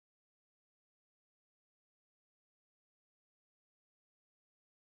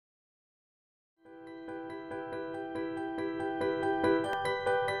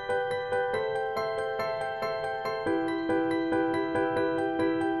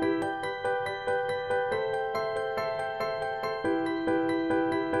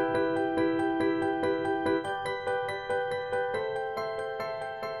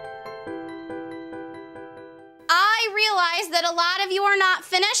that a lot of you are not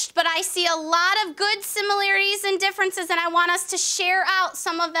finished, but I see a lot of good similarities and differences, and I want us to share out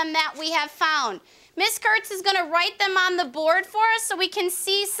some of them that we have found. Ms. Kurtz is going to write them on the board for us so we can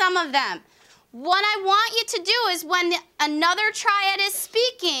see some of them. What I want you to do is when another triad is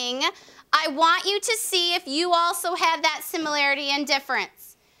speaking, I want you to see if you also have that similarity and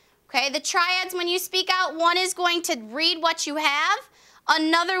difference. Okay, the triads, when you speak out, one is going to read what you have,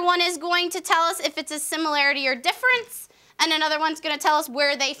 another one is going to tell us if it's a similarity or difference, and another one's going to tell us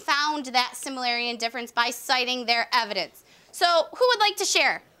where they found that similarity and difference by citing their evidence. So who would like to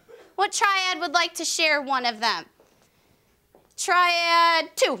share? What triad would like to share one of them?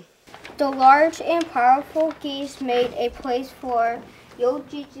 Triad 2. The large and powerful geese made a place for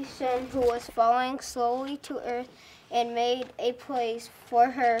Yojijisan, who was falling slowly to earth, and made a place for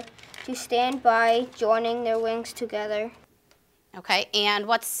her to stand by, joining their wings together. Okay, and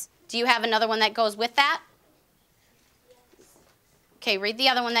do you have another one that goes with that? Okay, read the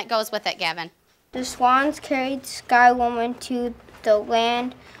other one that goes with it, Gavin. The swans carried Sky Woman to the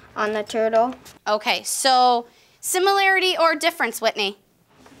land on the turtle. Okay, so similarity or difference, Whitney?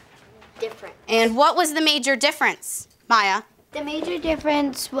 Different. And what was the major difference, Maya? The major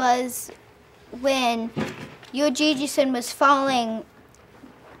difference was when Yojijisan was following,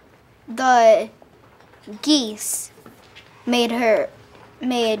 the geese made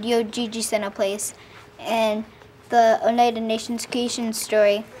Yojijisan a place, and the Oneida Nations creation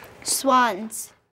story, swans